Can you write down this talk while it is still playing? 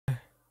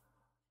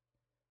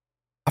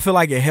feel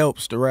like it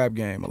helps the rap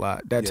game a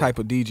lot. That type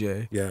of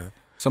DJ. Yeah.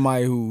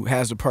 Somebody who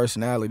has the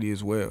personality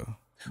as well,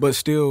 but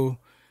still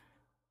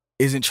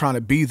isn't trying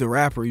to be the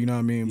rapper, you know what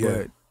I mean? Yeah.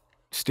 But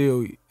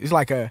still, it's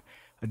like a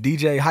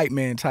DJ hype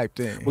man type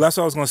thing. Well, that's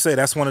what I was gonna say.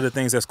 That's one of the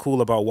things that's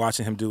cool about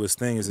watching him do his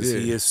thing is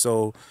he is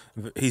so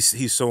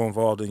he's so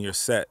involved in your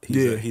set.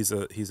 He's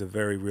a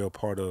very real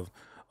part of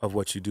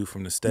what you do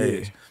from the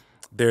stage.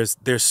 There's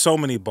so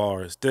many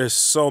bars. There's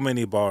so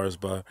many bars,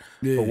 but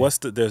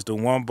there's the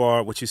one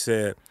bar what you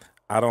said.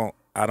 I don't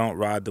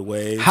ride the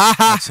wave.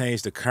 I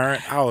change the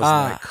current. I was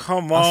like,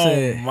 come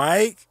on,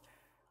 Mike.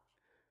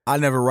 I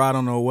never ride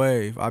on no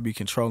wave. I be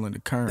controlling the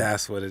current.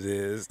 That's what it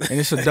is. And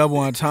it's a double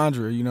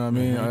entendre, you know what I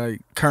mean? Like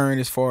current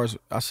as far as,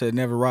 I said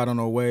never ride on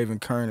no wave, and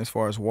current as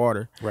far as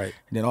water. Right.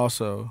 And then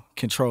also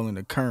controlling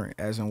the current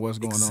as in what's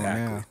going on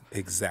now.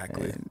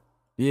 Exactly. And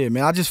yeah,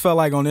 man, I just felt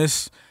like on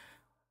this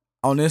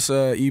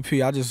EP,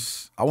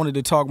 I wanted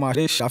to talk my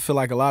shit. I feel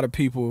like a lot of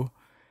people,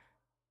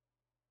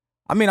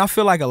 I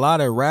feel like a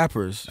lot of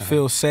rappers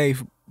feel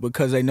safe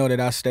because they know that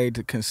I stayed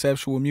to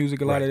conceptual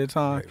music a lot of the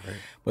time. Right.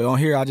 But on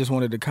here, I just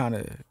wanted to kind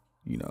of,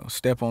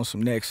 step on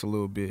some necks a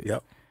little bit.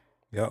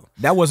 Yep.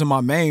 That wasn't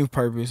my main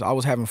purpose. I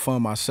was having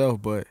fun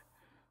myself, but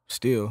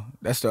still,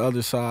 that's the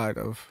other side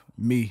of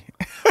me.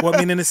 Well,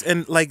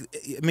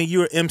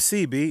 you're an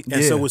MC, B,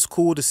 and so it's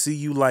cool to see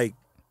you like,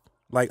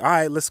 all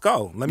right, let's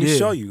go. Let me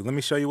show you. Let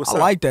me show you what's up. I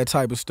like that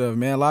type of stuff,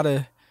 man. A lot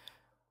of,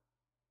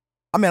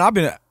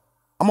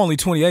 I'm only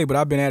 28, but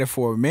I've been at it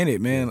for a minute,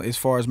 man, as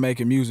far as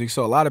making music.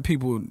 So a lot of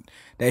people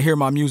that hear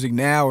my music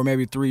now or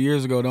maybe 3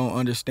 years ago don't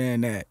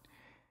understand that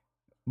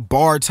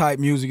bar type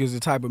music is the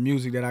type of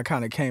music that I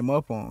kind of came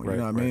up on. You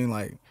know what I mean?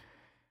 Like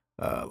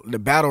the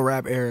battle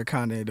rap era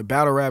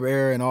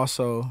and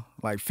also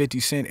like 50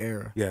 Cent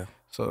era. Yeah.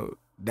 So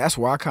that's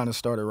where I kind of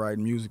started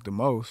writing music the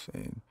most.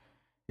 And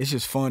it's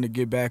just fun to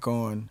get back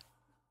on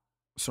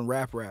some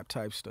rap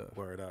type stuff.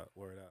 Word up.